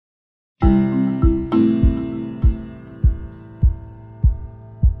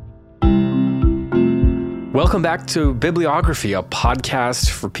Welcome back to Bibliography, a podcast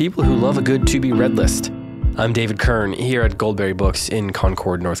for people who love a good to-be-read list. I'm David Kern, here at Goldberry Books in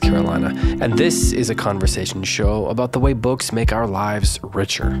Concord, North Carolina, and this is a conversation show about the way books make our lives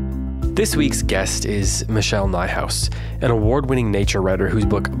richer. This week's guest is Michelle Nijhuis, an award-winning nature writer whose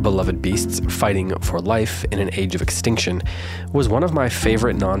book Beloved Beasts: Fighting for Life in an Age of Extinction was one of my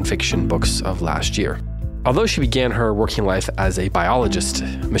favorite nonfiction books of last year. Although she began her working life as a biologist,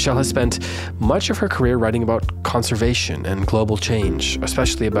 Michelle has spent much of her career writing about conservation and global change,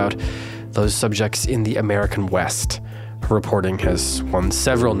 especially about those subjects in the American West. Her reporting has won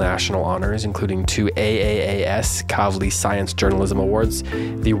several national honors, including 2 AAAS Kavli Science Journalism Awards,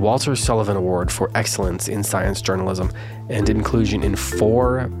 the Walter Sullivan Award for Excellence in Science Journalism, and inclusion in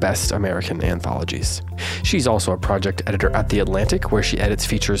 4 Best American Anthologies. She's also a project editor at The Atlantic, where she edits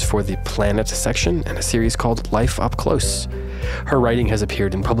features for the Planet section and a series called Life Up Close. Her writing has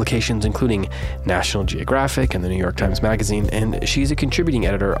appeared in publications including National Geographic and the New York Times Magazine, and she's a contributing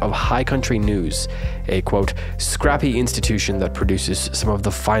editor of High Country News, a, quote, scrappy institution that produces some of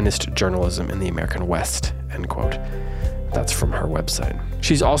the finest journalism in the American West, end quote. That's from her website.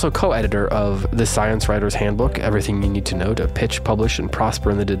 She's also co-editor of The Science Writer's Handbook, Everything You Need to Know to Pitch, Publish, and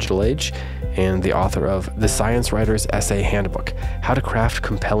Prosper in the Digital Age, and the author of The Science Writer's Essay Handbook, How to Craft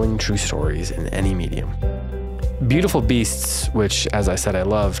Compelling True Stories in Any Medium. Beautiful Beasts, which, as I said I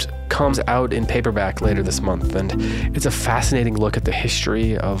loved, comes out in paperback later this month, and it's a fascinating look at the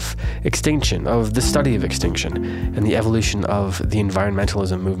history of extinction, of the study of extinction, and the evolution of the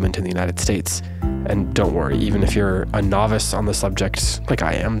environmentalism movement in the United States. And don't worry, even if you're a novice on the subject like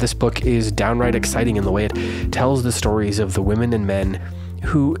I am, this book is downright exciting in the way it tells the stories of the women and men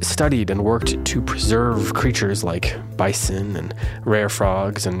who studied and worked to preserve creatures like bison and rare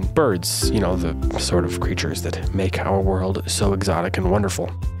frogs and birds, you know, the sort of creatures that make our world so exotic and wonderful.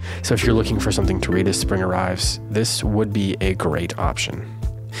 So if you're looking for something to read as spring arrives, this would be a great option.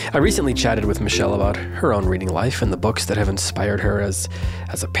 I recently chatted with Michelle about her own reading life and the books that have inspired her as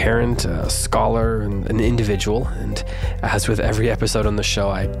a parent, a scholar, and an individual. And as with every episode on the show,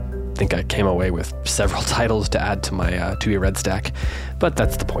 I think I came away with several titles to add to my to-be-read stack, but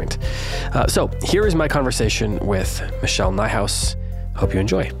that's the point. So here is my conversation with Michelle Nijhuis. Hope you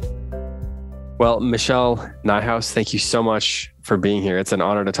enjoy. Well, Michelle Nijhuis, thank you so much for being here. It's an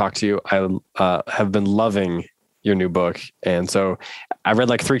honor to talk to you. I have been loving your new book. And so I read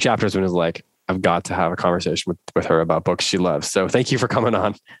like 3 chapters and was like, I've got to have a conversation with her about books she loves. So thank you for coming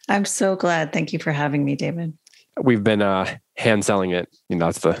on. I'm so glad. Thank you for having me, David. We've been hand selling it. You know,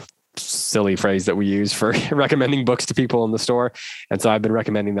 that's the silly phrase that we use for recommending books to people in the store. And so I've been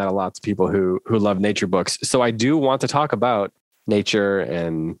recommending that a lot to people who love nature books. So I do want to talk about nature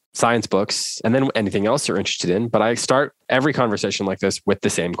and science books and then anything else you're interested in. But I start every conversation like this with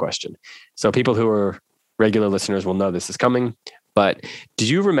the same question. So people who are regular listeners will know this is coming. But do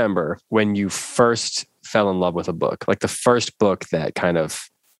you remember when you first fell in love with a book? Like the first book that kind of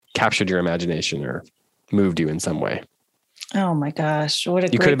captured your imagination or moved you in some way? Oh my gosh. What a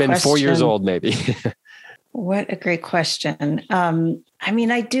great question. You could have been 4 years old, maybe. What a great question. I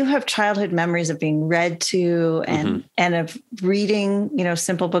mean, I do have childhood memories of being read to and of reading, you know,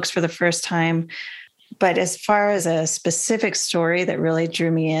 simple books for the first time. But as far as a specific story that really drew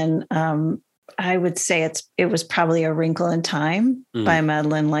me in, I would say it was probably A Wrinkle in Time by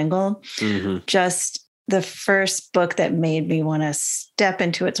Madeleine L'Engle. Just the first book that made me want to step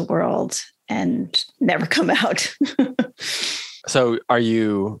into its world and never come out. So are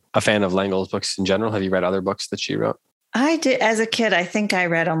you a fan of L'Engle's books in general? Have you read other books that she wrote? I did. As a kid, I think I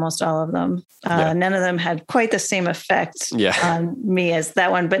read almost all of them. None of them had quite the same effect on me as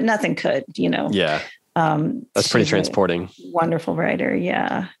that one, but nothing could, you know. Yeah. That's pretty transporting. Wonderful writer.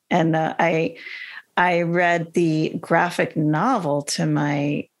 Yeah. And I read the graphic novel to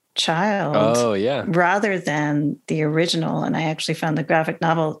my child rather than the original. And I actually found the graphic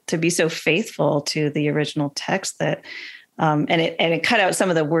novel to be so faithful to the original text that and it cut out some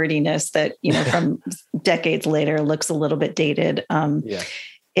of the wordiness that, you know, from decades later looks a little bit dated.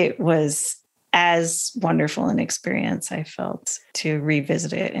 It was as wonderful an experience, I felt, to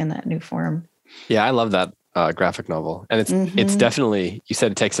revisit it in that new form. Yeah, I love that graphic novel. And it's definitely, you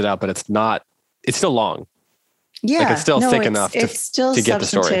said it takes it out, but it's still long. Yeah. Like it's still thick enough to get the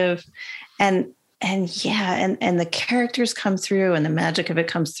story. And the characters come through and the magic of it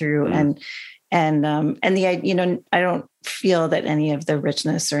comes through. And the, you know, I don't feel that any of the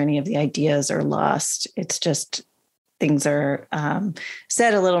richness or any of the ideas are lost. It's just things are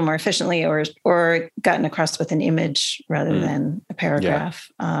said a little more efficiently or gotten across with an image rather than a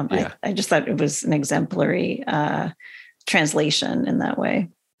paragraph. I just thought it was an exemplary translation in that way.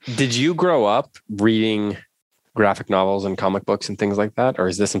 Did you grow up reading graphic novels and comic books and things like that? Or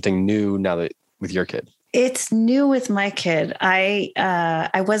is this something new now that with your kid? It's new with my kid.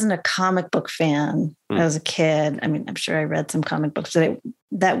 I wasn't a comic book fan as a kid. I mean, I'm sure I read some comic books, but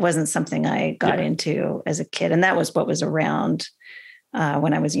that wasn't something I got into as a kid. And that was what was around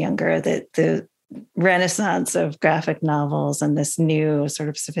when I was younger, the renaissance of graphic novels and this new sort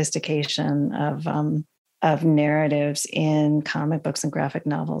of sophistication of narratives in comic books and graphic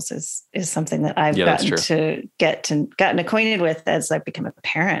novels is something that I've gotten acquainted with as I've become a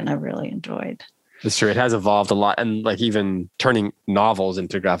parent. I've really enjoyed. It's true. It has evolved a lot. And like even turning novels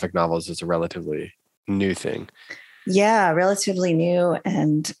into graphic novels is a relatively new thing. Yeah, relatively new.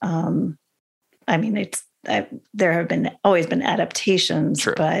 And I mean, there have always been adaptations,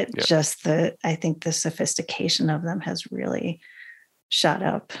 but I think the sophistication of them has really shot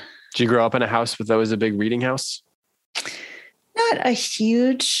up. Did you grow up in a house that was a big reading house? Not a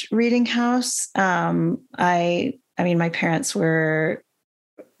huge reading house. I mean, my parents were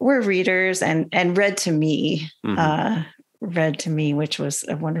readers and read to me, which was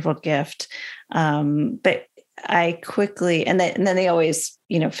a wonderful gift. But I quickly, and then they always,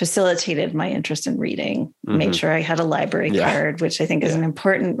 facilitated my interest in reading, made sure I had a library card, which I think is an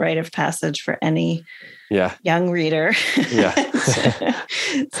important rite of passage for any young reader. Yeah.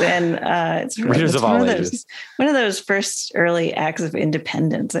 And it's readers of all ages. One of those first early acts of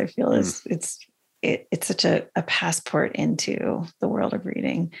independence, I feel, is it's such a passport into the world of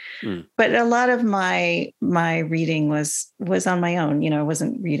reading. But a lot of my reading was on my own. I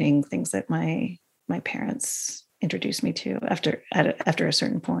wasn't reading things that my parents introduced me to after a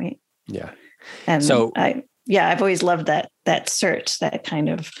certain point. Yeah. And so I've always loved that search, that kind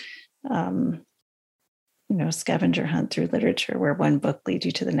of scavenger hunt through literature where one book leads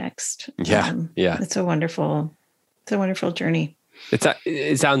you to the next. It's a wonderful journey.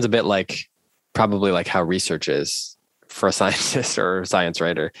 It sounds a bit like probably like how research is for a scientist or a science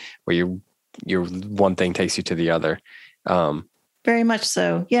writer, where your one thing takes you to the other. Very much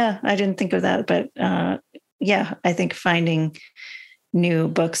so. Yeah, I didn't think of that, but I think finding new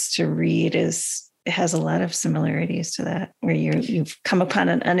books to read has a lot of similarities to that, where you've come upon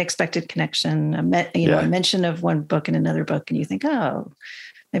an unexpected connection, a mention of one book in another book, and you think, oh,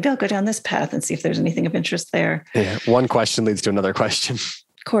 maybe I'll go down this path and see if there's anything of interest there. Yeah, one question leads to another question.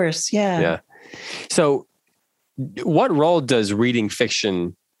 Of course, yeah. Yeah. So, what role does reading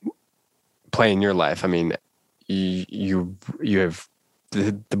fiction play in your life? I mean, you have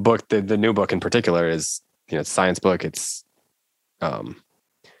the book, the new book in particular is, it's a science book. It's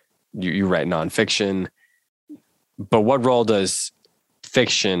you write nonfiction, but what role does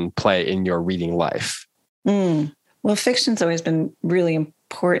fiction play in your reading life? Well, fiction's always been really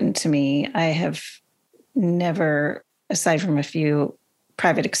important to me. I have never, aside from a few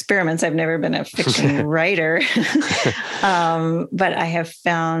private experiments, I've never been a fiction writer. But I have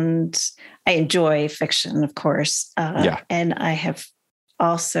found I enjoy fiction, of course. And I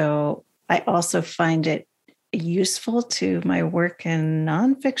also find it useful to my work in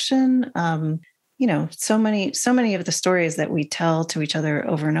nonfiction. So many of the stories that we tell to each other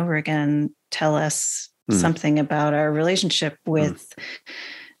over and over again tell us something about our relationship with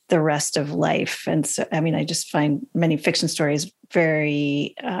the rest of life. And so, I mean, I just find many fiction stories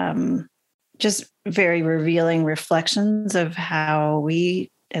very, just very revealing reflections of how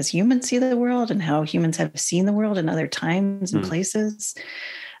we as humans see the world and how humans have seen the world in other times and places.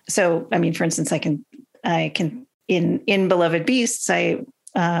 So, I mean, for instance, I can in Beloved Beasts, I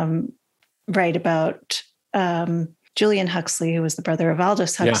write about Julian Huxley, who was the brother of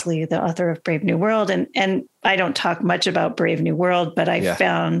Aldous Huxley, the author of Brave New World. And I don't talk much about Brave New World, but I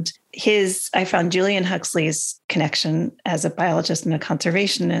found Julian Huxley's connection as a biologist and a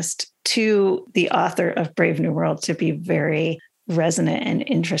conservationist to the author of Brave New World to be very resonant and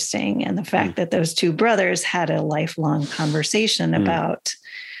interesting. And the fact that those two brothers had a lifelong conversation about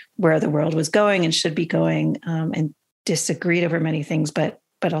where the world was going and should be going, and disagreed over many things, but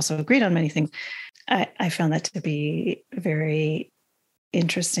also agreed on many things. I found that to be very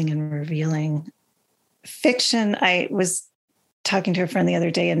interesting and revealing. Fiction, I was talking to a friend the other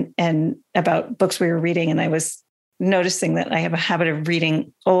day and about books we were reading, and I was noticing that I have a habit of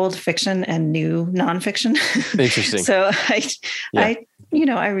reading old fiction and new nonfiction. Interesting. So I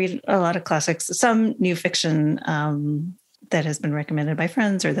read a lot of classics, some new fiction that has been recommended by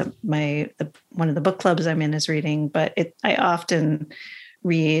friends, or one of the book clubs I'm in is reading, but I often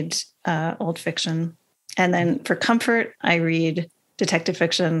read old fiction. And then for comfort, I read detective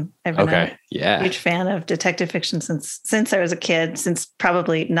fiction. I've been a huge fan of detective fiction since I was a kid, since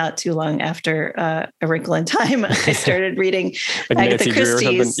probably not too long after A Wrinkle in Time. I started reading Agatha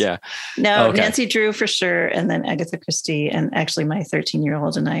Christie's. Yeah. No, Nancy Drew for sure. And then Agatha Christie. And actually my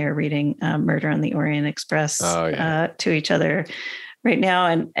 13-year-old and I are reading Murder on the Orient Express to each other right now.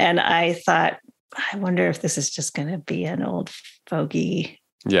 And I thought, I wonder if this is just going to be an old fogey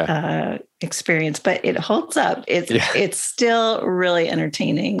experience, but it holds up. It's still really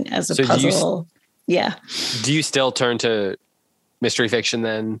entertaining as a puzzle. Do you still turn to mystery fiction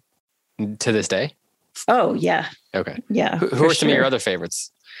then to this day? Oh yeah. Okay. Yeah. Who are some of your other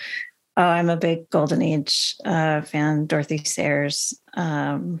favorites? Oh, I'm a big Golden Age fan. Dorothy Sayers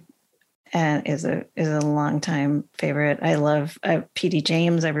and is a longtime favorite. I love P.D.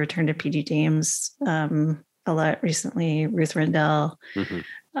 James. I've returned to P.D. James a lot recently. Ruth Rendell.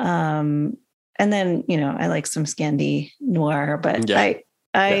 And then, I like some Scandi noir, but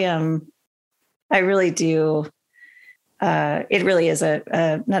I really do. It really is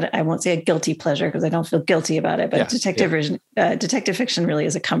I won't say a guilty pleasure because I don't feel guilty about it, but detective fiction really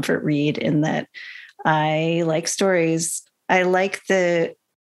is a comfort read in that I like stories. I like the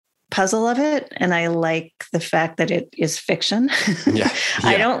puzzle of it, and I like the fact that it is fiction.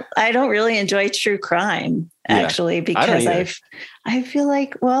 I don't really enjoy true crime actually, because I feel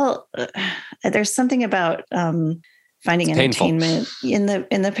like, there's something about finding entertainment in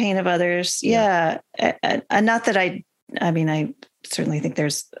the pain of others. And not that I certainly think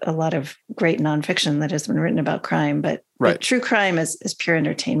there's a lot of great nonfiction that has been written about crime, but true crime is pure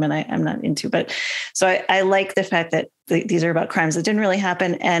entertainment. I'm not into, but so I like the fact that these are about crimes that didn't really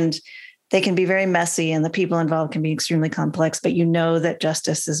happen, and they can be very messy, and the people involved can be extremely complex, but that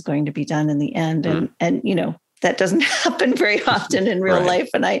justice is going to be done in the end. And that doesn't happen very often in real life.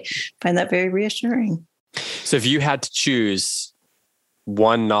 And I find that very reassuring. So if you had to choose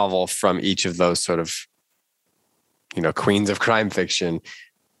one novel from each of those sort of, queens of crime fiction,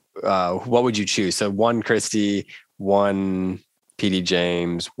 what would you choose? So one Christie, one P.D.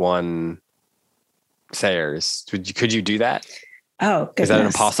 James, one Sayers. Could you do that? Oh, goodness. Is that an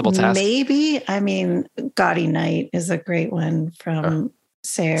impossible task? Maybe. Gaudy Night is a great one from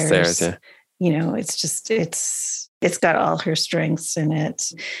Sayers. It's got all her strengths in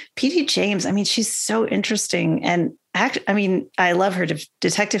it. P.D. James, she's so interesting. And I love her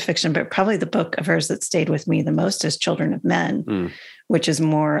detective fiction, but probably the book of hers that stayed with me the most is Children of Men, which is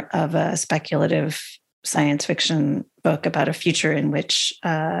more of a speculative science fiction book about a future in which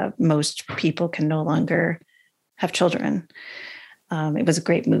most people can no longer have children. It was a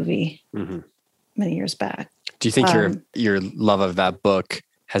great movie many years back. Do you think your love of that book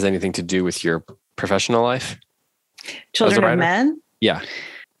has anything to do with your professional life? Children of Men? Yeah.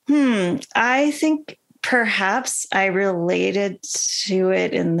 I think perhaps I related to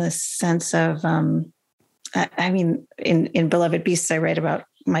it in the sense of, in Beloved Beasts, I write about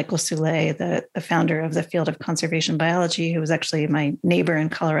Michael Soule, the founder of the field of conservation biology, who was actually my neighbor in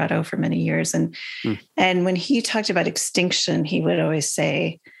Colorado for many years. And when he talked about extinction, he would always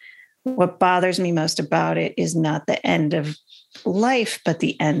say, what bothers me most about it is not the end of life, but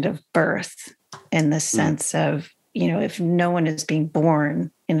the end of birth, in the sense of, if no one is being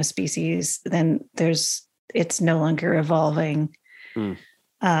born in a species, then it's no longer evolving. It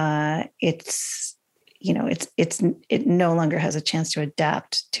no longer has a chance to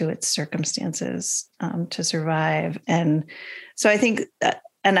adapt to its circumstances, to survive. And so I think that,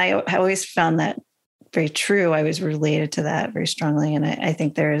 and I always found that very true. I was related to that very strongly. And I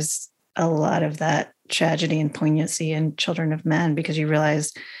think there's a lot of that tragedy and poignancy in Children of Men, because you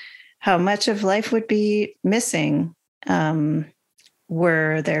realize how much of life would be missing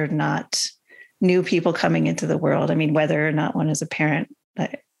were there not new people coming into the world. Whether or not one is a parent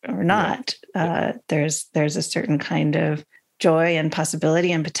or not, there's a certain kind of joy and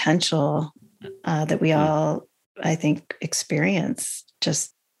possibility and potential that we all, I think, experience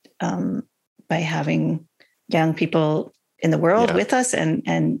just by having young people in the world with us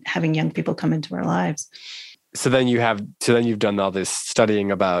and having young people come into our lives. So then you've done all this studying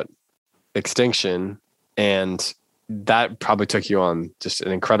about extinction, and that probably took you on just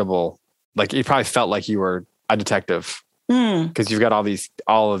an incredible, you probably felt like you were a detective, because you've got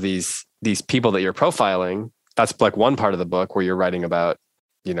all of these people that you're profiling. That's one part of the book where you're writing about,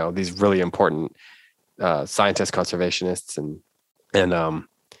 these really important scientists, conservationists, and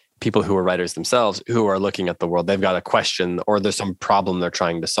people who are writers themselves who are looking at the world. They've got a question, or there's some problem they're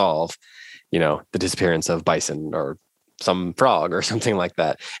trying to solve, the disappearance of bison or some frog or something like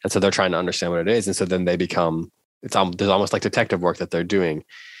that. And so they're trying to understand what it is. And so then they become, there's almost like detective work that they're doing.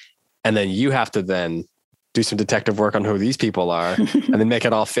 And then you have to then do some detective work on who these people are and then make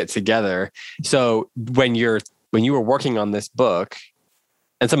it all fit together. So when you were working on this book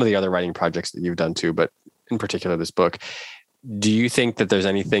and some of the other writing projects that you've done too, but in particular this book, do you think that there's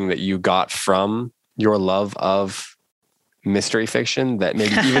anything that you got from your love of mystery fiction that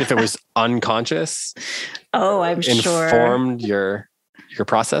maybe even if it was unconscious, I'm sure informed your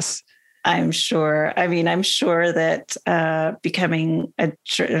process? I'm sure. I mean, I'm sure that becoming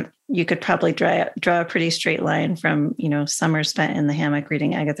you could probably draw a pretty straight line from, summer spent in the hammock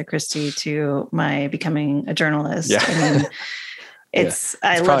reading Agatha Christie to my becoming a journalist. Yeah. I mean,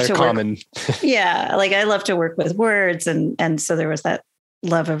 I love to common. Like I love to work with words. And so there was that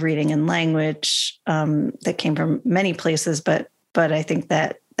love of reading and language that came from many places. But I think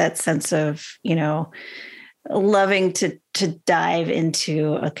that sense of, loving to dive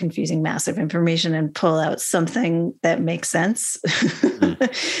into a confusing mass of information and pull out something that makes sense.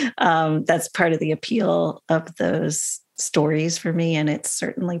 That's part of the appeal of those stories for me. And it's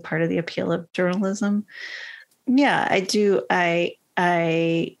certainly part of the appeal of journalism. Yeah, I do.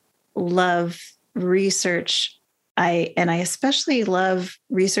 I love research. I especially love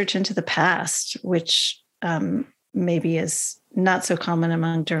research into the past, which maybe is not so common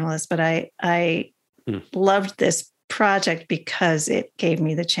among journalists, but I loved this project because it gave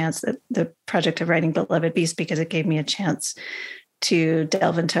me the chance, that the project of writing Beloved Beast, because it gave me a chance to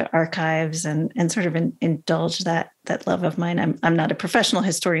delve into archives and sort of indulge that love of mine. I'm not a professional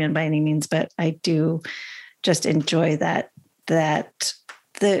historian by any means, but I do just enjoy that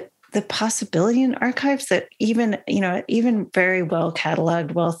the possibility in archives that even very well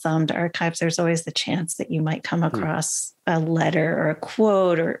cataloged, well thumbed archives, there's always the chance that you might come across a letter or a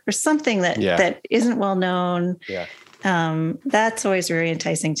quote or something that isn't well known. Yeah. That's always very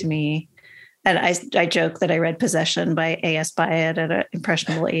enticing to me. And I joke that I read Possession by A.S. Byatt at an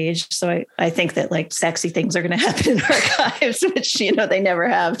impressionable age. So I think that like sexy things are going to happen in archives, which, they never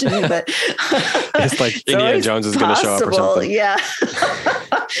have to me, but it's like Indiana Jones is going to show up or something. Yeah.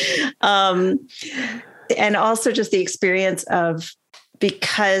 And also just the experience of,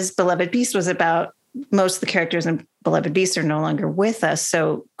 because Beloved Beast was about, most of the characters in Beloved Beast are no longer with us.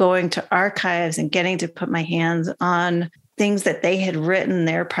 So going to archives and getting to put my hands on things that they had written,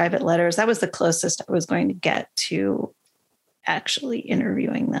 their private letters, that was the closest I was going to get to actually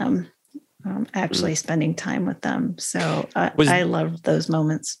interviewing them, actually spending time with them. So I loved those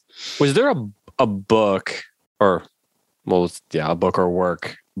moments. Was there a book or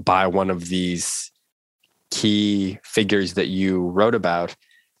work by one of these key figures that you wrote about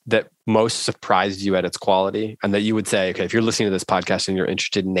that most surprised you at its quality, and that you would say, okay, if you're listening to this podcast and you're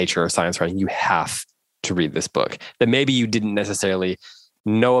interested in nature or science writing, you have to read this book, that maybe you didn't necessarily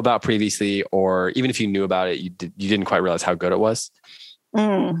know about previously, or even if you knew about it, you didn't quite realize how good it was?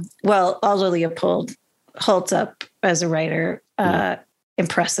 Well, Aldo Leopold holds up as a writer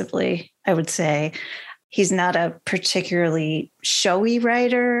impressively, I would say. He's not a particularly showy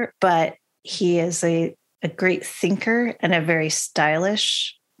writer, but he is a great thinker and a very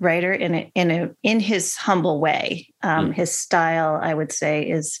stylish writer in his humble way. His style, I would say,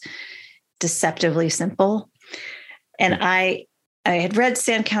 is deceptively simple. And I had read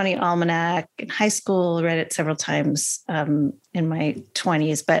Sand County Almanac in high school, read it several times in my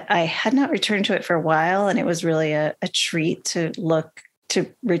 20s, but I had not returned to it for a while. And it was really a treat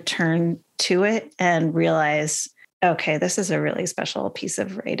to return to it and realize, okay, this is a really special piece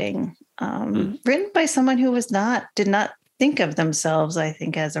of writing, written by someone who did not think of themselves, I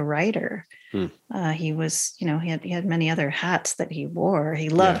think, as a writer. He was, he had many other hats that he wore. He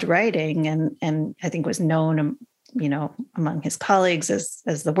loved writing and I think was known, among his colleagues as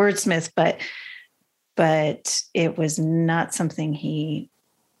the wordsmith, but it was not something he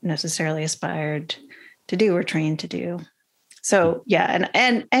necessarily aspired to do or trained to do. So,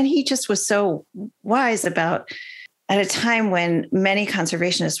 and he just was so wise about, at a time when many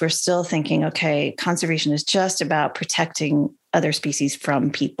conservationists were still thinking, okay, conservation is just about protecting other species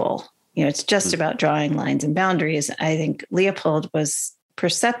from people. It's just about drawing lines and boundaries. I think Leopold was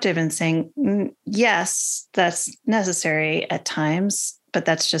perceptive in saying, yes, that's necessary at times, but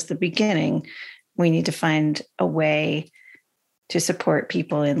that's just the beginning. We need to find a way to support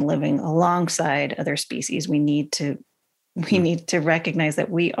people in living alongside other species. We need to recognize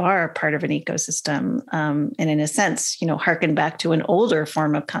that we are part of an ecosystem, and in a sense, harken back to an older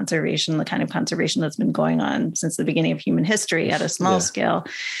form of conservation, the kind of conservation that's been going on since the beginning of human history at a small scale.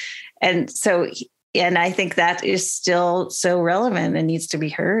 And so, and I think that is still so relevant and needs to be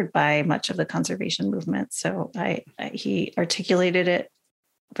heard by much of the conservation movement. So he articulated it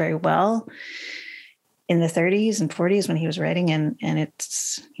very well in the 30s and 40s when he was writing, and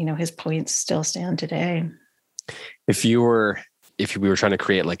it's, his points still stand today. If we were trying to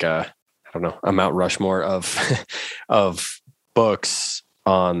create like a Mount Rushmore of of books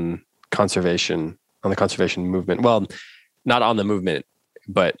on conservation, on the conservation movement. Well, not on the movement,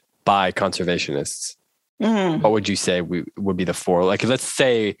 but by conservationists. What would you say would be the 4? Like, let's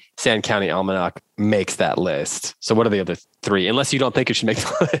say Sand County Almanac makes that list. So what are the other 3? Unless you don't think it should make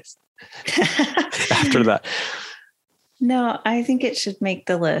the list after that. No, I think it should make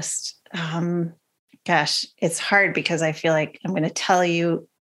the list. Gosh, it's hard because I feel like I'm going to tell you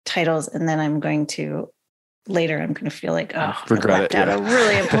titles and then I'm going to feel like, regret it. A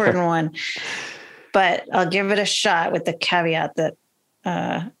really important one. But I'll give it a shot with the caveat that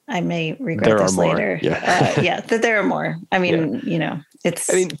I may regret this later. Yeah. That there are more. I mean,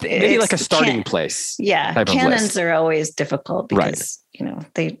 maybe like a starting place. Yeah. Canons are always difficult because,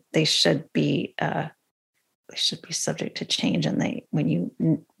 they should be subject to change. And when you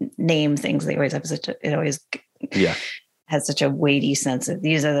name things, they always have has such a weighty sense of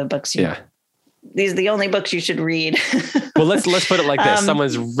these are the books these are the only books you should read. Well, let's put it like this.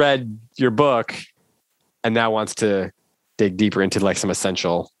 Someone's read your book and now wants to dig deeper into like some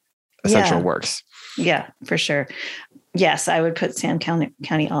essential works. Yeah, for sure. Yes, I would put Sand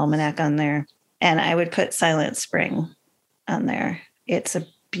County Almanac on there, and I would put Silent Spring on there. It's a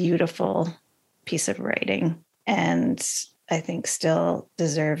beautiful piece of writing, and I think still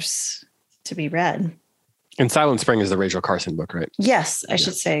deserves to be read. And Silent Spring is the Rachel Carson book, right? Yes, I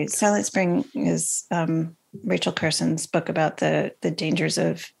should say. Silent Spring is Rachel Carson's book about the dangers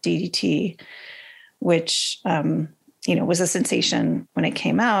of DDT, which was a sensation when it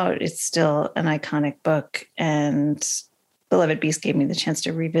came out. It's still an iconic book, and Beloved Beast gave me the chance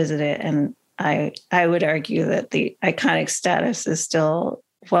to revisit it. And I would argue that the iconic status is still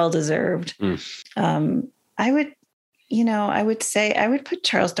well-deserved. I would say I would put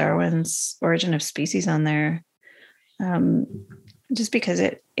Charles Darwin's Origin of Species on there, just because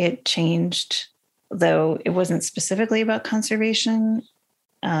it changed, though it wasn't specifically about conservation,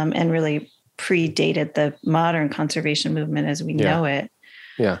 and really predated the modern conservation movement as we know it.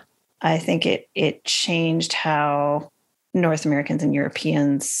 Yeah. I think it changed how North Americans and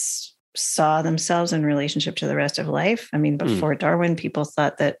Europeans saw themselves in relationship to the rest of life. I mean, before Darwin, people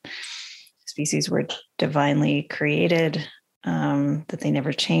thought that species were divinely created, that they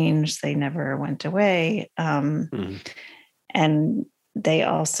never changed, they never went away. And they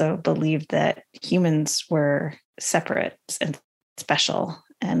also believed that humans were separate and special.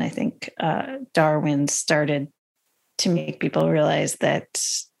 And I think Darwin started to make people realize that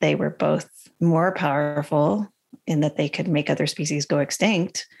they were both more powerful in that they could make other species go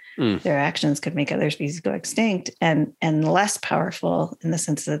extinct. Their actions could make other species go extinct, and less powerful in the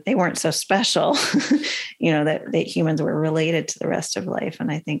sense that they weren't so special, that humans were related to the rest of life.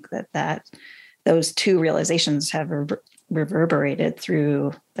 And I think that those two realizations have reverberated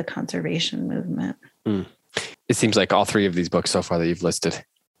through the conservation movement. It seems like all 3 of these books so far that you've listed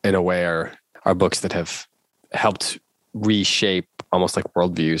in a way are books that have helped reshape almost like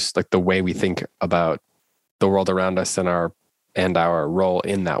worldviews, like the way we think about the world around us and our role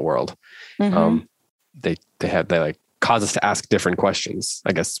in that world. They like cause us to ask different questions,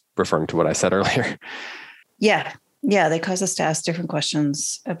 I guess, referring to what I said earlier. Yeah. They cause us to ask different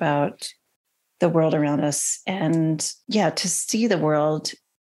questions about the world around us, and to see the world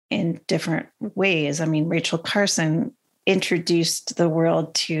in different ways. I mean, Rachel Carson introduced the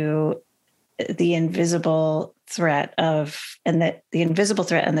world to the invisible threat and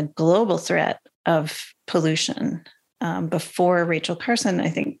the global threat of pollution. Before Rachel Carson, I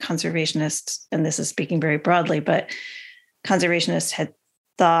think conservationists, and this is speaking very broadly, but conservationists had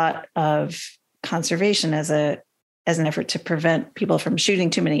thought of conservation as an effort to prevent people from shooting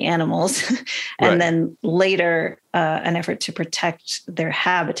too many animals, and then later an effort to protect their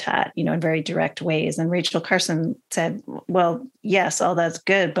habitat, in very direct ways. And Rachel Carson said, well, yes, all that's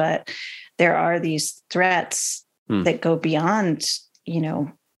good, but there are these threats that go beyond,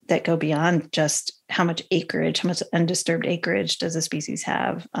 just how much undisturbed acreage does a species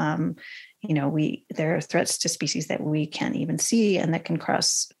have. There are threats to species that we can't even see and that can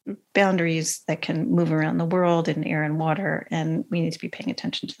cross boundaries, that can move around the world in air and water. And we need to be paying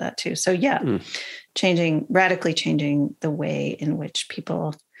attention to that too. So radically changing the way in which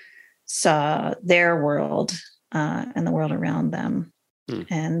people saw their world and the world around them.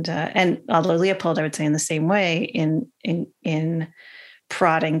 And although Leopold, I would say in the same way, in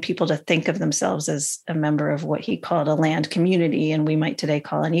prodding people to think of themselves as a member of what he called a land community, and we might today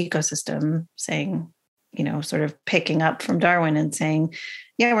call an ecosystem, saying, sort of picking up from Darwin and saying,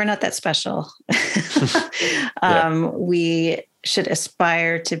 we're not that special. We should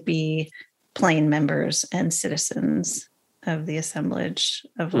aspire to be plain members and citizens of the assemblage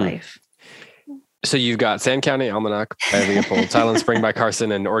of life. So you've got Sand County Almanac by Leopold, Silent Spring by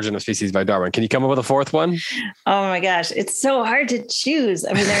Carson, and Origin of Species by Darwin. Can you come up with a fourth one? Oh my gosh, it's so hard to choose.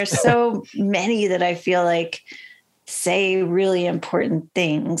 I mean, there are so many that I feel like say really important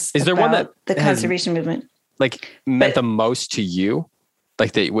things. Is there one that the conservation movement meant the most to you?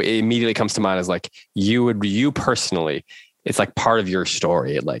 Like it immediately comes to mind as like you personally, it's like part of your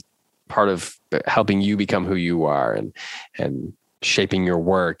story, like part of helping you become who you are and shaping your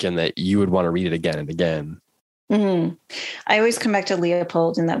work, and that you would want to read it again and again. Mm-hmm. I always come back to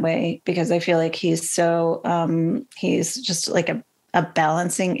Leopold in that way, because I feel like he's so, he's just like a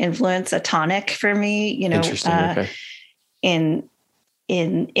balancing influence, a tonic for me, Interesting. Okay. in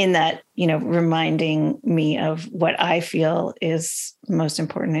that, reminding me of what I feel is most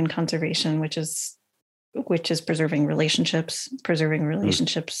important in conservation, which is preserving relationships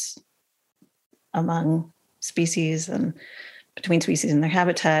among species and between species and their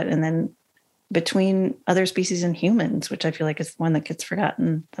habitat, and then between other species and humans, which I feel like is the one that gets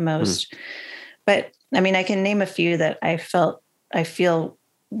forgotten the most. But I mean, I can name a few that I feel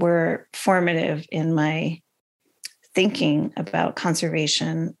were formative in my thinking about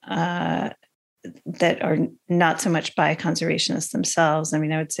conservation, that are not so much by conservationists themselves. I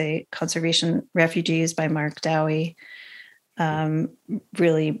mean, I would say Conservation Refugees by Mark Dowie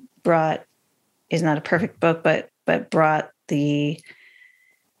really is not a perfect book, but brought the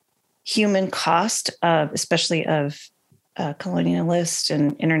human cost especially of colonialist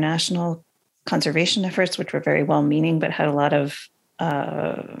and international conservation efforts, which were very well-meaning, but had a lot of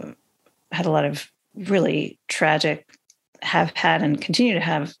really tragic, have had and continue to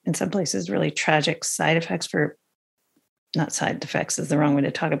have in some places really tragic side effects not side effects is the wrong way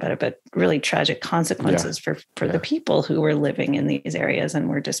to talk about it, but really tragic consequences for the people who were living in these areas and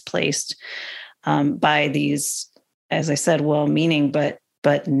were displaced by these, as I said, well-meaning, but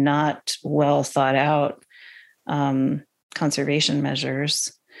not well thought out conservation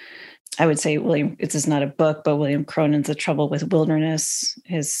measures. I would say this is not a book, but William Cronin's The Trouble with Wilderness,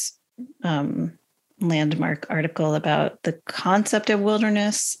 his landmark article about the concept of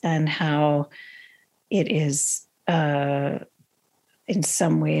wilderness and how it is in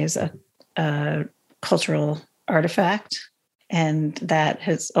some ways a cultural artifact. And that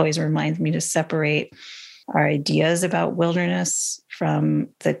has always reminded me to separate our ideas about wilderness from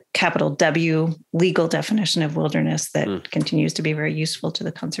the capital W legal definition of wilderness that continues to be very useful to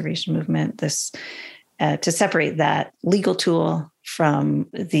the conservation movement. To separate that legal tool from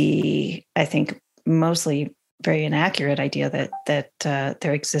the, I think, mostly very inaccurate idea that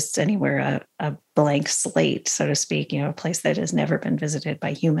there exists anywhere a blank slate, so to speak, a place that has never been visited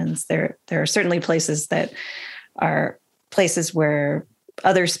by humans. There are certainly places that are places where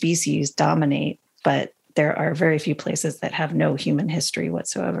other species dominate, but there are very few places that have no human history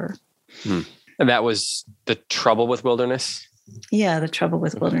whatsoever. And that was The Trouble with Wilderness? Yeah, The Trouble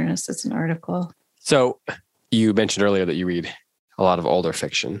with Wilderness. It's an article. So you mentioned earlier that you read a lot of older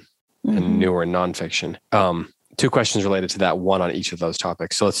fiction and newer nonfiction. Two questions related to that, one on each of those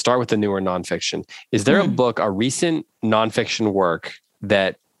topics. So let's start with the newer nonfiction. Is there a recent nonfiction work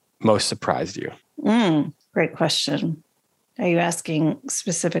that most surprised you? Great question. Are you asking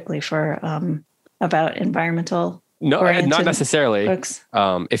specifically for about environmental? No, not necessarily. Books?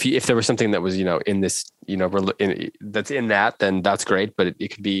 If there was something that was in this that's in that, then that's great. But it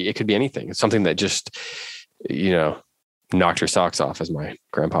could be anything. It's something that just knocked your socks off, as my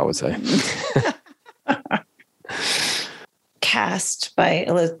grandpa would say. Caste by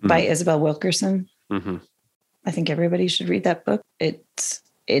Isabel Wilkerson. I think everybody should read that book. It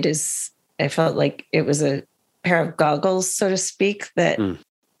is. I felt like it was a pair of goggles, so to speak, that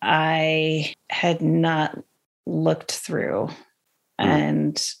I had not looked through,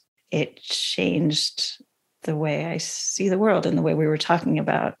 and it changed the way I see the world and the way we were talking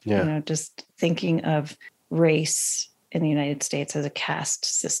about. Just thinking of race in the United States as a caste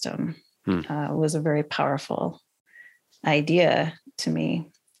system was a very powerful idea to me.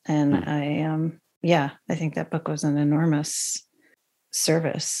 And I think that book was an enormous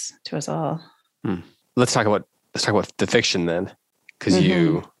service to us all. Let's talk about the fiction then, because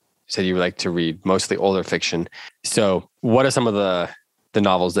you said you like to read mostly older fiction. So what are some of the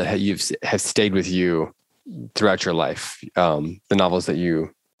novels that have stayed with you throughout your life? The novels that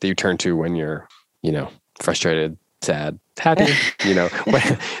you turn to when you're, frustrated, sad, happy,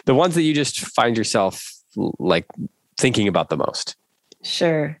 the ones that you just find yourself like thinking about the most.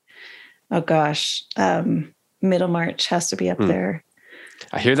 Sure. Oh gosh. Middlemarch has to be up there.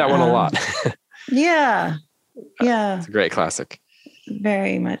 I hear that one a lot. Yeah. It's a great classic.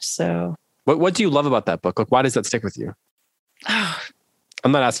 Very much so. What do you love about that book? Like, why does that stick with you?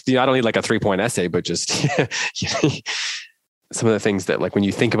 I'm not asking you, I don't need like a 3-point essay, but just some of the things that, like, when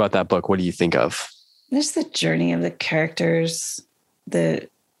you think about that book, what do you think of? There's the journey of the characters, oh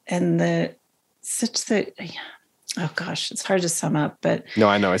gosh, it's hard to sum up, but no,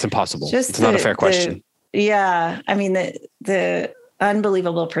 I know it's impossible. It's not a fair question. I mean, the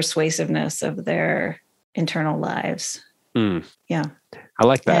unbelievable persuasiveness of their internal lives. Yeah. I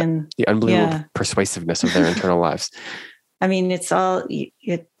like that. And, the unbelievable persuasiveness of their internal lives. I mean, it's all,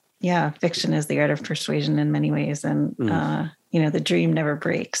 fiction is the art of persuasion in many ways. And, the dream never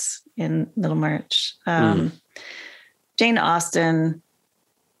breaks in Middlemarch. Jane Austen,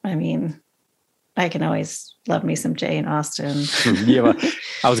 I mean, I can always love me some Jane Austen. Well,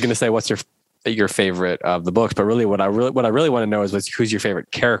 I was going to say, what's your favorite of the books? But really, what I really want to know is who's your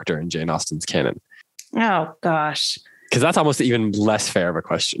favorite character in Jane Austen's canon? Oh, gosh. Because that's almost even less fair of a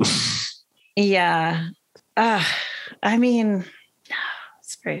question. Yeah. I mean,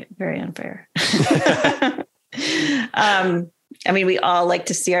 it's very, very unfair. I mean, we all like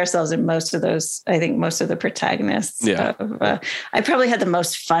to see ourselves in most of those, I think most of the protagonists. Yeah. I probably had the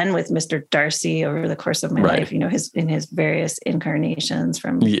most fun with Mr. Darcy over the course of my life, in his various incarnations,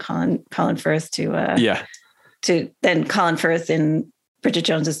 from Colin Firth to then Colin Firth in Bridget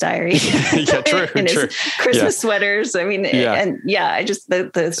Jones's Diary. True. His Christmas sweaters. I mean, I just,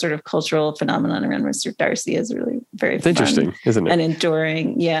 the sort of cultural phenomenon around Mr. Darcy is really very fun. Interesting, isn't it? And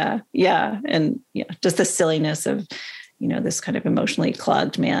enduring. Yeah. And just the silliness of, this kind of emotionally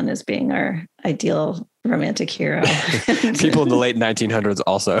clogged man as being our ideal romantic hero. People in the late 1900s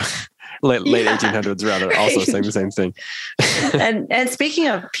also, late 1800s rather, also saying the same thing. and speaking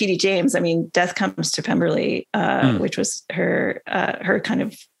of P.D. James, I mean, Death Comes to Pemberley, which was her kind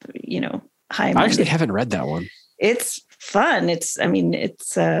of, high. I actually haven't read that one. It's fun. It's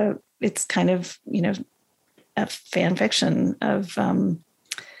kind of, a fan fiction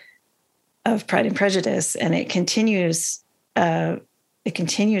of Pride and Prejudice, and it continues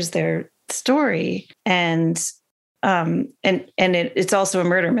their story, and it's also a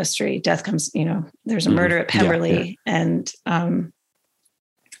murder mystery. Death comes, there's a murder at Pemberley, and the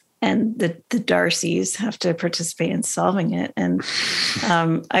Darcys have to participate in solving it. And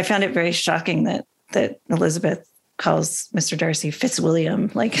I found it very shocking that Elizabeth calls Mr. Darcy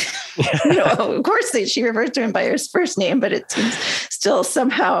Fitzwilliam. Like, of course she refers to him by his first name, but it seems still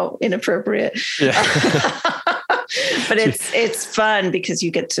somehow inappropriate. But it's fun because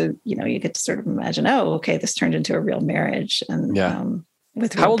you get to sort of imagine, this turned into a real marriage. And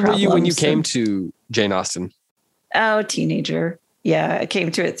with how old were you when you came to Jane Austen? Oh, teenager. Yeah, I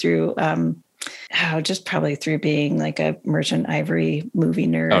came to it through just probably through being like a Merchant Ivory movie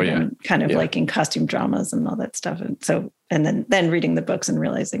nerd and kind of liking costume dramas and all that stuff. And so, and then reading the books and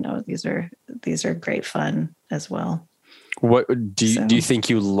realizing, these are great fun as well. What do you think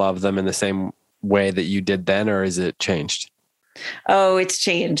you love them in the same way that you did then, or is it changed? Oh, it's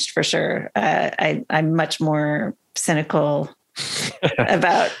changed for sure. I'm much more cynical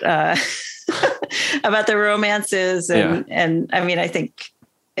about the romances and I mean, I think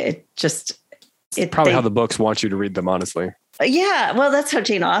it's probably how the books want you to read them, honestly. Yeah. Well, that's how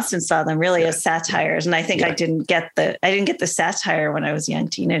Jane Austen saw them, really, as satires. And I think I didn't get the satire when I was a young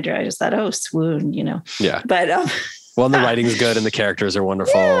teenager. I just thought, swoon, Yeah. But, well, and the writing's good and the characters are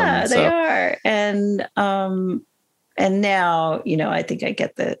wonderful. Yeah, they are. And now, I think I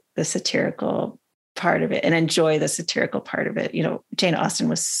get the satirical part of it and enjoy the satirical part of it. Jane Austen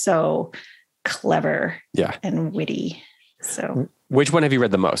was so clever and witty. So which one have you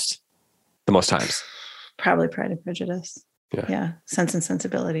read the most times? Probably Pride and Prejudice. Yeah. Sense and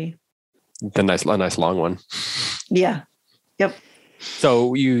Sensibility. A nice long one. Yeah. Yep.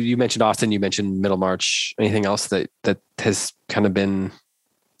 So you mentioned Austen, you mentioned Middlemarch. Anything else that has kind of been,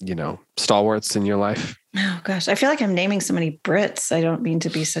 stalwarts in your life? Oh gosh, I feel like I'm naming so many Brits. I don't mean to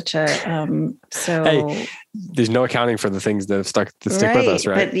be such a Hey, there's no accounting for the things that stick with us,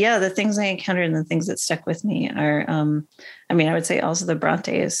 right? But the things I encountered and the things that stuck with me are, I would say also the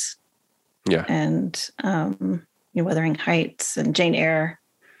Brontes. Yeah. And Wuthering Heights and Jane Eyre.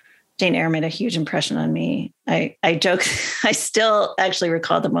 Jane Eyre made a huge impression on me. I joke, I still actually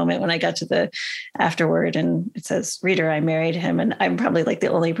recall the moment when I got to the afterword and it says, "Reader, I married him." And I'm probably like the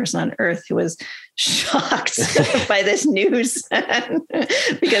only person on earth who was shocked by this news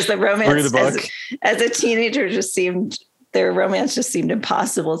because the romance as a teenager their romance just seemed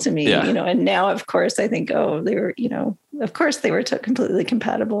impossible to me, and now of course I think, they were, of course they were completely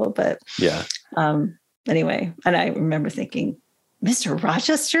compatible, but anyway, and I remember thinking, Mr.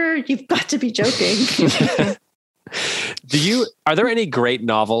 Rochester, you've got to be joking. Are there any great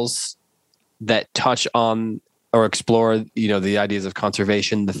novels that touch on or explore, the ideas of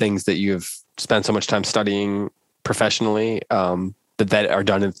conservation, the things that you've spent so much time studying professionally, that are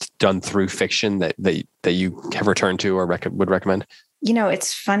done through fiction that you have returned to or would recommend?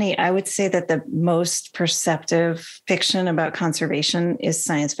 It's funny. I would say that the most perceptive fiction about conservation is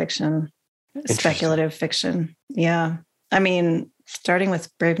science fiction, speculative fiction. Yeah. I mean, starting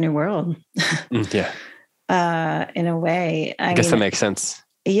with Brave New World. Yeah. In a way. I guess that makes sense.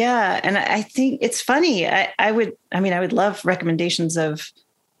 Yeah. And I think it's funny. I would love recommendations of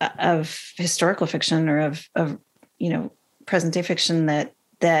historical fiction or of present day fiction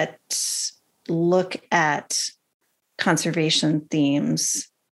that look at conservation themes.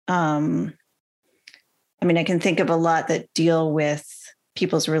 I can think of a lot that deal with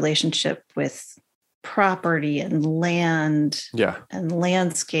people's relationship with property and land and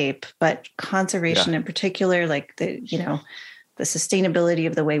landscape, but conservation in particular, like the sustainability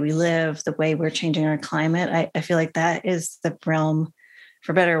of the way we live, the way we're changing our climate. I feel like that is the realm,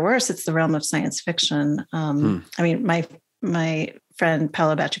 for better or worse, it's the realm of science fiction. My friend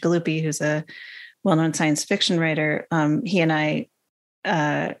Paolo Bacigalupi, who's a well-known science fiction writer, he and I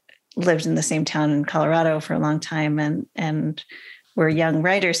lived in the same town in Colorado for a long time, and we're young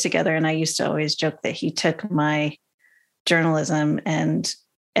writers together. And I used to always joke that he took my journalism and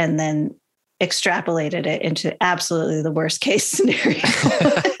then extrapolated it into absolutely the worst case scenario.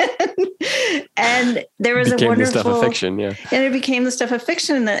 And there was a wonderful the stuff of fiction, yeah. And it became the stuff of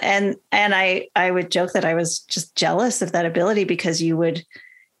fiction. And I would joke that I was just jealous of that ability, because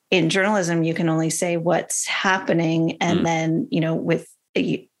in journalism, you can only say what's happening. And then,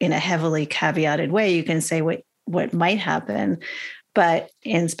 in a heavily caveated way, you can say what might happen. But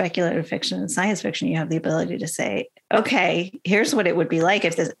in speculative fiction and science fiction, you have the ability to say, okay, here's what it would be like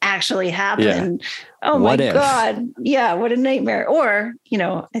if this actually happened. Yeah. Oh my God. Yeah. What a nightmare. Or,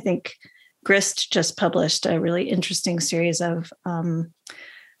 I think Grist just published a really interesting series of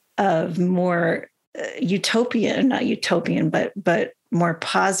more not utopian, but more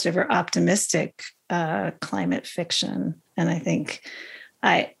positive or optimistic climate fiction. And I think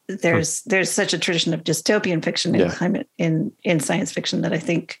there's such a tradition of dystopian fiction in climate in science fiction that I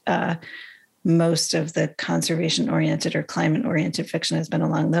think most of the conservation oriented or climate oriented fiction has been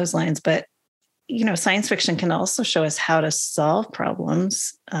along those lines. But science fiction can also show us how to solve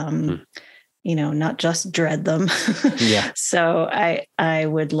problems, not just dread them. Yeah. So I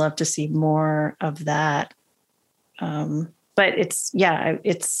would love to see more of that. But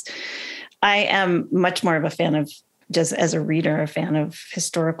I am much more of a fan of, just as a reader, a fan of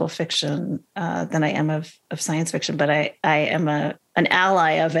historical fiction than I am of science fiction, but I am an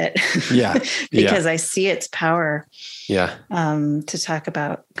ally of it. Yeah. Because I see its power. Yeah. To talk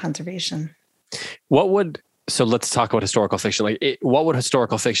about conservation. So let's talk about historical fiction. What would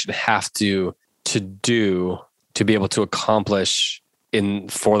historical fiction have to do to be able to accomplish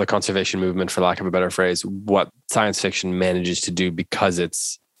for the conservation movement, for lack of a better phrase, what science fiction manages to do, because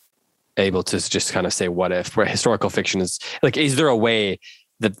it's able to just kind of say what if, where historical fiction is like, is there a way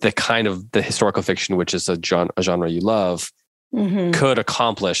that the historical fiction, which is a genre you love, could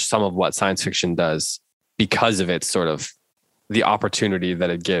accomplish some of what science fiction does because of its sort of the opportunity that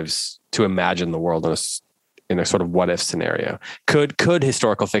it gives to imagine the world in a sort of what if scenario? Could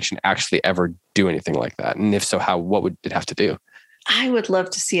historical fiction actually ever do anything like that? And if so, what would it have to do? I would love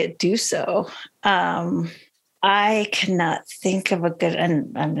to see it do so. I cannot think of a good,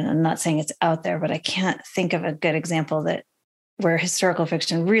 and I'm not saying it's out there, but I can't think of a good example where historical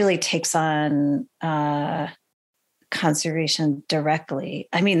fiction really takes on conservation directly.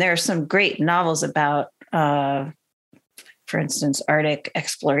 I mean, there are some great novels about, for instance, Arctic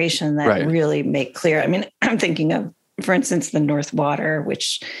exploration that really make clear. I mean, I'm thinking of, for instance, The North Water,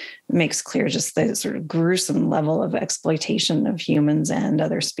 which makes clear just the sort of gruesome level of exploitation of humans and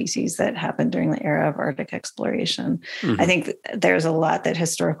other species that happened during the era of Arctic exploration. I think there's a lot that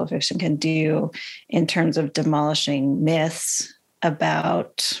historical fiction can do in terms of demolishing myths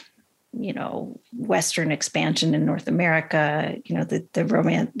about, Western expansion in North America, the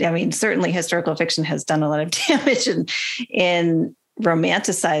romance. I mean, certainly historical fiction has done a lot of damage in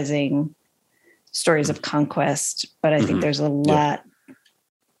romanticizing stories of conquest, but I think there's a lot,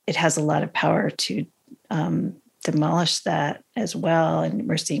 it has a lot of power to demolish that as well. And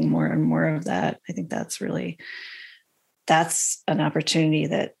we're seeing more and more of that. I think that's an opportunity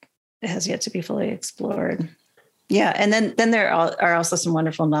that has yet to be fully explored. Yeah. And then there are also some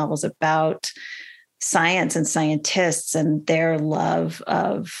wonderful novels about science and scientists and their love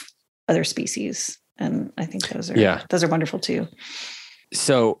of other species. And I think those are wonderful too.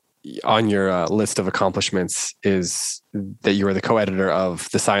 So on your list of accomplishments is that you are the co-editor of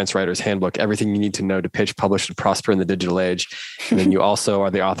the Science Writer's Handbook, Everything You Need to Know to Pitch, Publish, and Prosper in the Digital Age. And then you also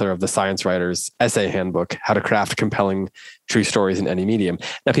are the author of the Science Writer's Essay Handbook, How to Craft Compelling True Stories in Any Medium.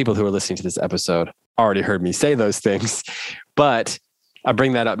 Now, people who are listening to this episode already heard me say those things, but I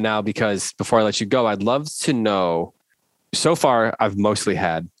bring that up now because before I let you go, I'd love to know, so far I've mostly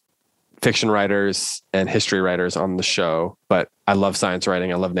had fiction writers and history writers on the show, but I love science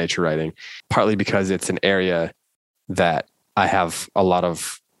writing. I love nature writing, partly because it's an area that I have a lot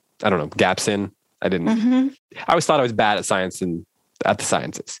of, gaps in. I always thought I was bad at science and at the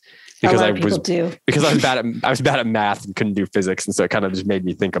sciences because I was bad at math and couldn't do physics. And so it kind of just made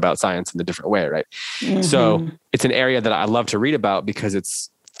me think about science in a different way. Right. Mm-hmm. So it's an area that I love to read about because it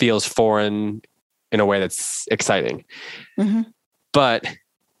feels foreign in a way that's exciting. Mm-hmm. But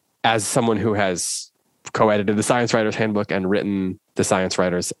as someone who has co-edited the Science Writer's Handbook and written the Science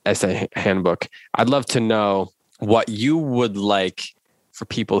Writer's Essay Handbook, I'd love to know what you would like for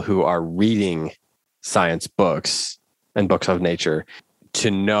people who are reading science books and books of nature to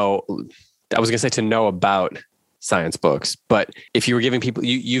know. I was going to say to know about science books, but if you were giving people,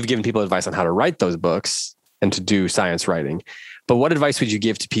 you've given people advice on how to write those books and to do science writing, but what advice would you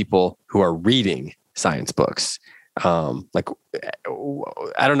give to people who are reading science books? I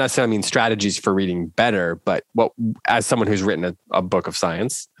don't necessarily mean strategies for reading better, but as someone who's written a book of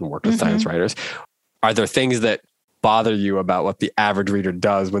science and worked with science writers, are there things that bother you about what the average reader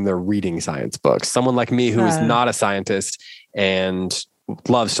does when they're reading science books? Someone like me who is not a scientist and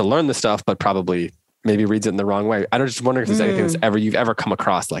loves to learn the stuff, but probably maybe reads it in the wrong way. I just wonder if there's anything you've ever come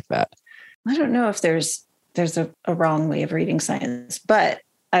across like that. I don't know if there's a wrong way of reading science, but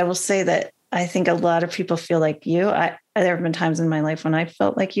I will say that I think a lot of people feel like you. There have been times in my life when I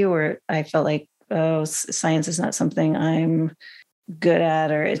felt like you, where I felt like, oh, science is not something I'm good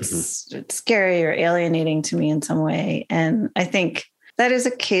at, or it's scary or alienating to me in some way. And I think that is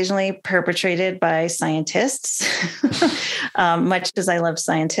occasionally perpetrated by scientists. Much as I love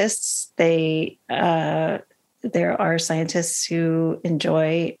scientists, there are scientists who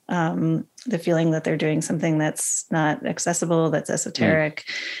enjoy the feeling that they're doing something that's not accessible, that's esoteric.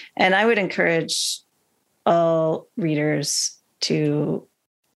 And I would encourage all readers to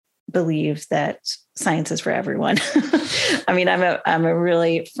believe that science is for everyone. I mean, I'm a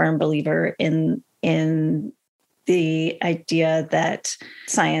really firm believer in the idea that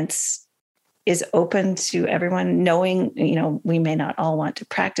science is open to everyone, knowing, we may not all want to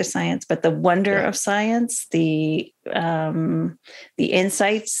practice science, but the wonder of science, the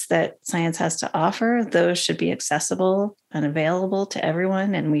insights that science has to offer, those should be accessible and available to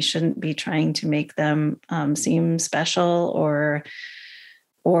everyone. And we shouldn't be trying to make them seem special or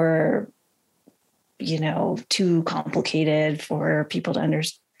too complicated for people to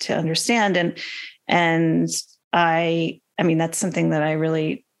understand. And I mean, that's something that I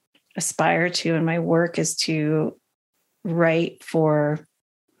really aspire to in my work, is to write for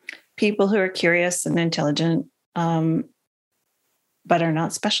people who are curious and intelligent, but are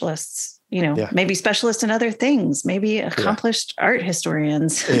not specialists, maybe specialists in other things, maybe accomplished art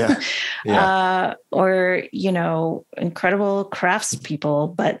historians, or, incredible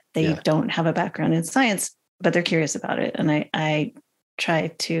craftspeople, but they don't have a background in science, but they're curious about it. And I try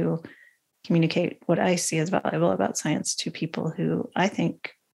to communicate what I see as valuable about science to people who I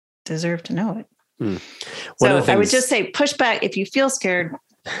think deserve to know it. So I would just say, push back. If you feel scared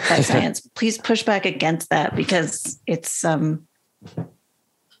by science, please push back against that, because it's something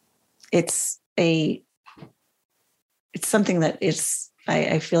that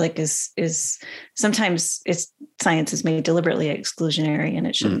I feel like is sometimes science is made deliberately exclusionary, and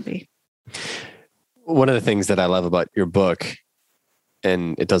it shouldn't be. One of the things that I love about your book,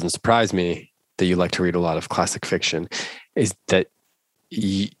 and it doesn't surprise me that you like to read a lot of classic fiction, is that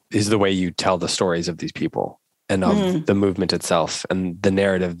is the way you tell the stories of these people and of the movement itself, and the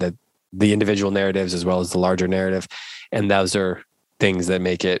narrative, that the individual narratives as well as the larger narrative. And those are things that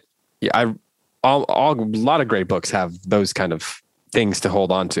make it, a lot of great books have those kind of things to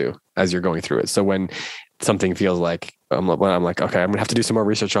hold on to as you're going through it. So when something feels like, I'm like, okay, I'm gonna have to do some more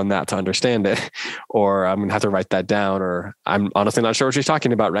research on that to understand it, or I'm gonna have to write that down, or I'm honestly not sure what she's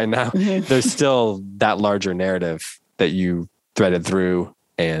talking about right now. There's still that larger narrative that you threaded through,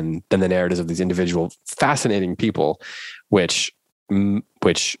 and then the narratives of these individual fascinating people, which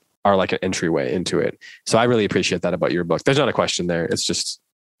are like an entryway into it. So I really appreciate that about your book. There's not a question there. It's just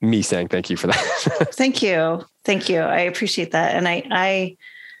me saying thank you for that. Thank you. I appreciate that. And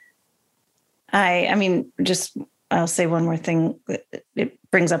I mean, just, I'll say one more thing. It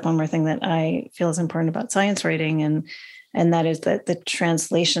brings up one more thing that I feel is important about science writing. And And that is that the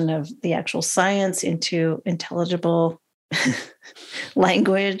translation of the actual science into intelligible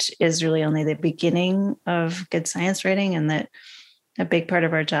language is really only the beginning of good science writing. And that a big part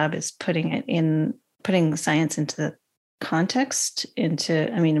of our job is putting science into the context,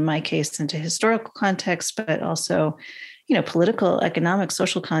 in my case, into historical context, but also, political, economic,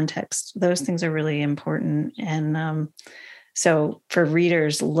 social context. Those things are really important. And so for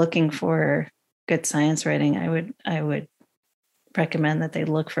readers looking for good science writing, I would recommend that they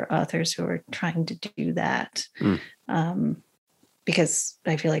look for authors who are trying to do that. Because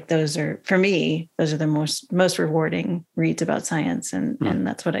I feel like those are the most rewarding reads about science. And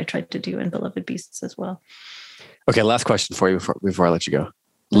that's what I tried to do in Beloved Beasts as well. Okay. Last question for you before I let you go.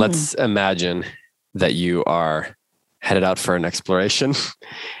 Let's imagine that you are headed out for an exploration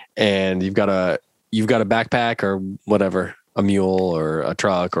and you've got a backpack or whatever, a mule or a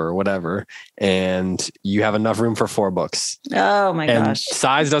truck or whatever, and you have enough room for 4 books. Oh my gosh.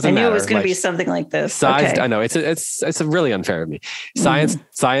 Size doesn't matter. I knew it was going to be something like this. Size, okay. I know it's really unfair of me. Size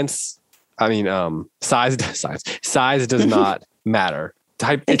does not matter.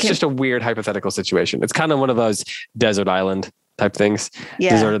 It's just a weird hypothetical situation. It's kind of one of those desert island type things,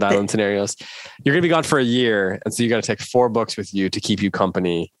 deserted island scenarios. You're going to be gone for a year. And so you got to take 4 books with you to keep you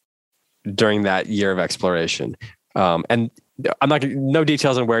company during that year of exploration. And I'm not gonna, no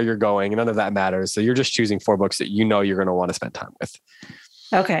details on where you're going, and none of that matters. So you're just choosing 4 books that you know you're going to want to spend time with.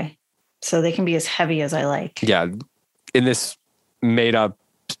 Okay. So they can be as heavy as I like. Yeah. In this made up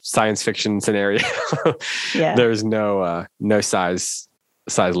science fiction scenario, there's no size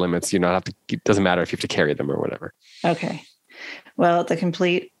limits. It doesn't matter if you have to carry them or whatever. Okay. Well, the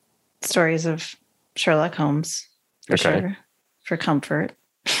complete stories of Sherlock Holmes, for sure, for comfort.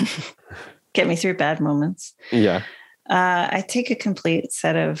 Get me through bad moments. Yeah. I take a complete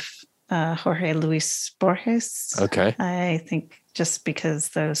set of Jorge Luis Borges. Okay. I think just because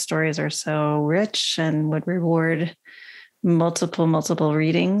those stories are so rich and would reward multiple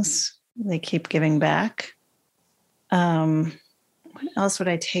readings, they keep giving back. What else would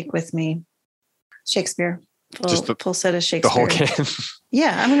I take with me? Shakespeare. Full set of Shakespeare. The whole can.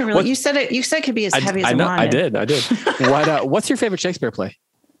 Yeah, I'm gonna really. You said it could be as heavy as I wanted. I did. What's your favorite Shakespeare play?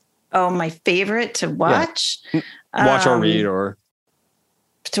 Oh, my favorite to watch? Yeah. Watch or read or?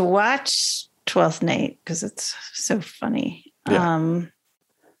 To watch Twelfth Night, because it's so funny. Yeah.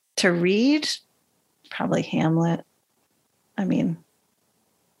 To read, probably Hamlet. I mean,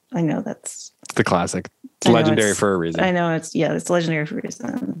 I know it's the classic. It's legendary for a reason. I know it's legendary for a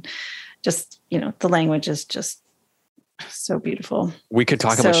reason. Just, the language is just so beautiful. We could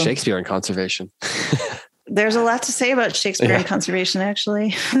talk about Shakespeare and conservation. There's a lot to say about Shakespeare and conservation,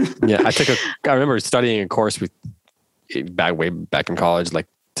 actually. Yeah, I remember studying a course way back in college, like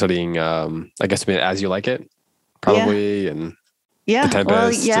studying, I guess, As You Like It, probably, and The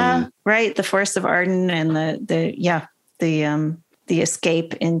Tempest. Well, right. The Forest of Arden and the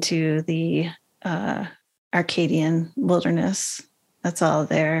escape into the Arcadian wilderness. That's all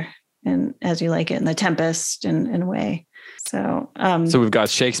there. And As You Like It, and The Tempest in a way. So we've got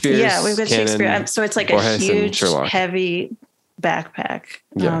Shakespeare. Yeah, we've got Shakespeare. So it's like Borges, a huge, heavy backpack.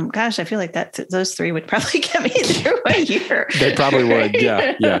 Yeah. Gosh, I feel like those 3 would probably get me through a year. They probably would.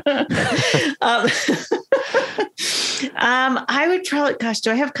 Yeah. I would probably. Gosh,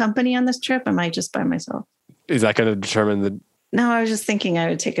 do I have company on this trip? Am I just by myself? Is that going to determine the? No, I was just thinking I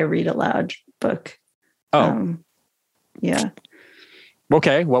would take a read aloud book. Oh, yeah.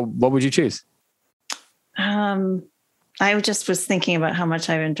 Okay. Well, what would you choose? I just was thinking about how much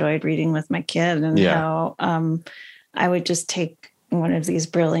I've enjoyed reading with my kid and how I would just take one of these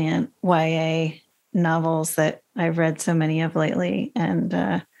brilliant YA novels that I've read so many of lately.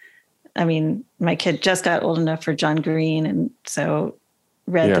 And my kid just got old enough for John Green. And so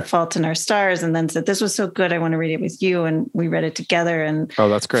read The Fault in Our Stars and then said, this was so good, I want to read it with you. And we read it together, and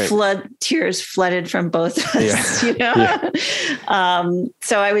that's great. Tears flooded from both of us,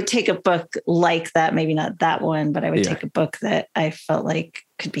 So I would take a book like that, maybe not that one, but I would take a book that I felt like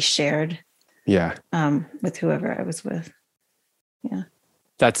could be shared with whoever I was with. Yeah.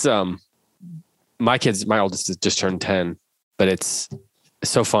 That's my oldest has just turned 10, but it's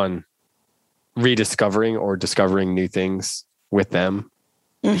so fun rediscovering or discovering new things with them.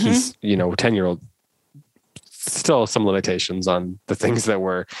 Mm-hmm. He's, 10-year-old, still some limitations on the things that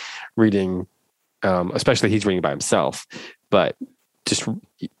we're reading, especially he's reading by himself, but just,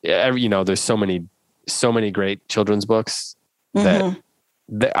 there's so many great children's books that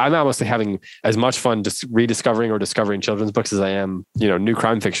I'm almost having as much fun just rediscovering or discovering children's books as I am, new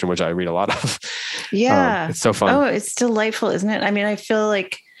crime fiction, which I read a lot of. Yeah. It's so fun. Oh, it's delightful, isn't it? I mean, I feel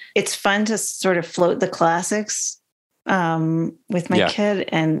like it's fun to sort of float the classics with my kid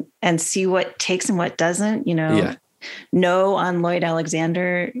and see what takes and what doesn't, no on Lloyd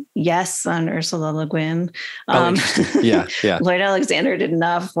Alexander, yes on Ursula Le Guin. Yeah. Lloyd Alexander did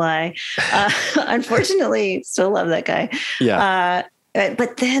not fly. Unfortunately, still love that guy. Yeah.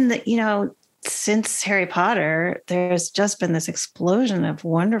 But then, since Harry Potter, there's just been this explosion of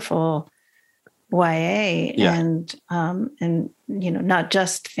wonderful YA and not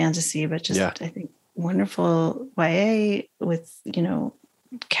just fantasy, but just I think wonderful YA with,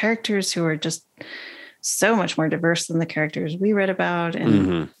 characters who are just so much more diverse than the characters we read about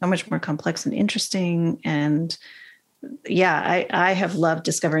and so much more complex and interesting. And I have loved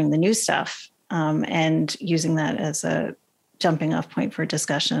discovering the new stuff and using that as a jumping off point for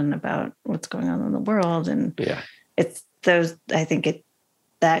discussion about what's going on in the world. And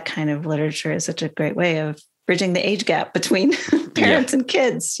that kind of literature is such a great way of bridging the age gap between parents and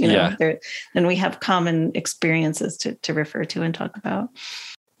kids, and we have common experiences to refer to and talk about.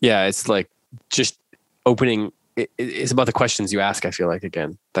 Yeah. It's like just opening. It's about the questions you ask. I feel like,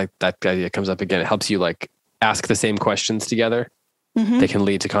 again, that idea comes up again. It helps you like ask the same questions together. They can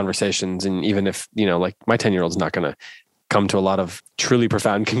lead to conversations. And even if, like my 10-year-old's not going to come to a lot of truly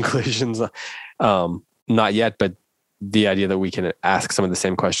profound conclusions, not yet, but the idea that we can ask some of the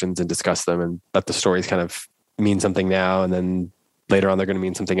same questions and discuss them and let the stories kind of mean something now. And then later on, they're going to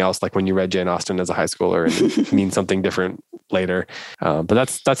mean something else. Like when you read Jane Austen as a high schooler and it means something different later. But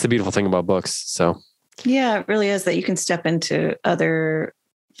that's the beautiful thing about books. So yeah, it really is that you can step into other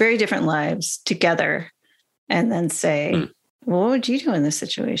very different lives together and then say, well, what would you do in this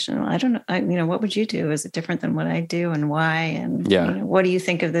situation? Well, I don't know. What would you do? Is it different than what I do and why? And what do you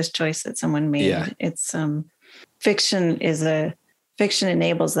think of this choice that someone made? Yeah. It's fiction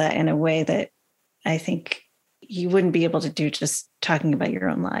enables that in a way that I think you wouldn't be able to do just talking about your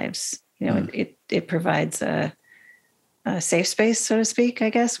own lives. It provides a safe space, so to speak, I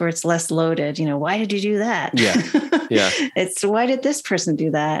guess, where it's less loaded. Why did you do that? Yeah. It's why did this person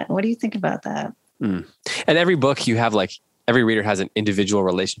do that? What do you think about that? And every book you have, like every reader has an individual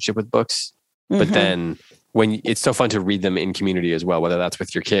relationship with books, but then when it's so fun to read them in community as well, whether that's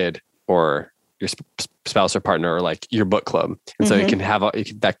with your kid or your spouse or partner or like your book club. And so you can have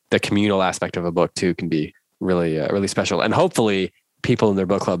the communal aspect of a book too can be really, really special. And hopefully people in their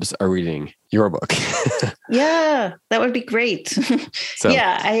book clubs are reading your book. Yeah, that would be great. So,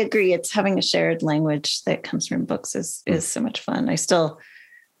 yeah, I agree. It's having a shared language that comes from books is so much fun. I still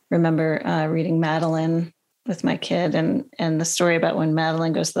remember reading Madeline with my kid and the story about when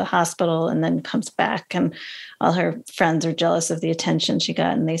Madeline goes to the hospital and then comes back and all her friends are jealous of the attention she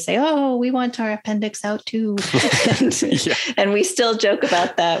got. And they say, oh, we want our appendix out too. And we still joke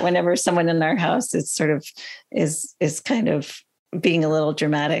about that whenever someone in our house is sort of is kind of being a little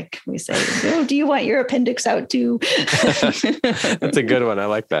dramatic. We say, oh, do you want your appendix out too? That's a good one. I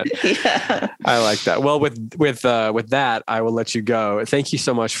like that. Yeah. I like that. Well, with that, I will let you go. Thank you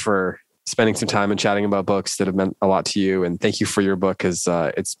so much for spending some time and chatting about books that have meant a lot to you. And thank you for your book, because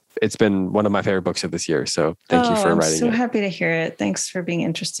it's been one of my favorite books of this year. So thank you for writing it. I'm so happy to hear it. Thanks for being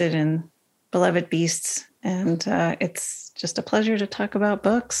interested in Beloved Beasts. And it's just a pleasure to talk about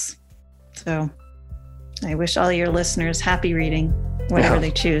books. So I wish all your listeners happy reading, whatever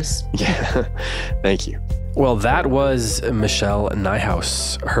they choose. Yeah. Thank you. Well, that was Michelle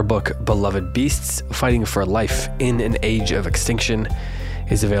Nijhuis. Her book, Beloved Beasts, Fighting for Life in an Age of Extinction,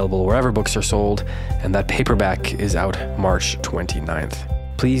 is available wherever books are sold, and that paperback is out March 29th.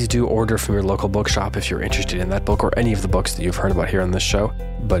 Please do order from your local bookshop if you're interested in that book or any of the books that you've heard about here on this show.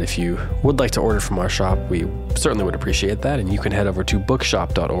 But if you would like to order from our shop, we certainly would appreciate that, and you can head over to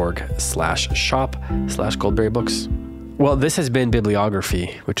bookshop.org/shop/Goldberry Books. Well, this has been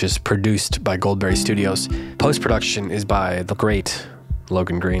Bibliography, which is produced by Goldberry Studios. Post-production is by the great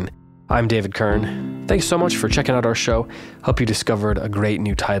Logan Green. I'm David Kern. Thanks so much for checking out our show. Hope you discovered a great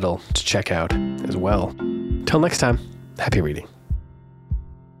new title to check out as well. Till next time, happy reading.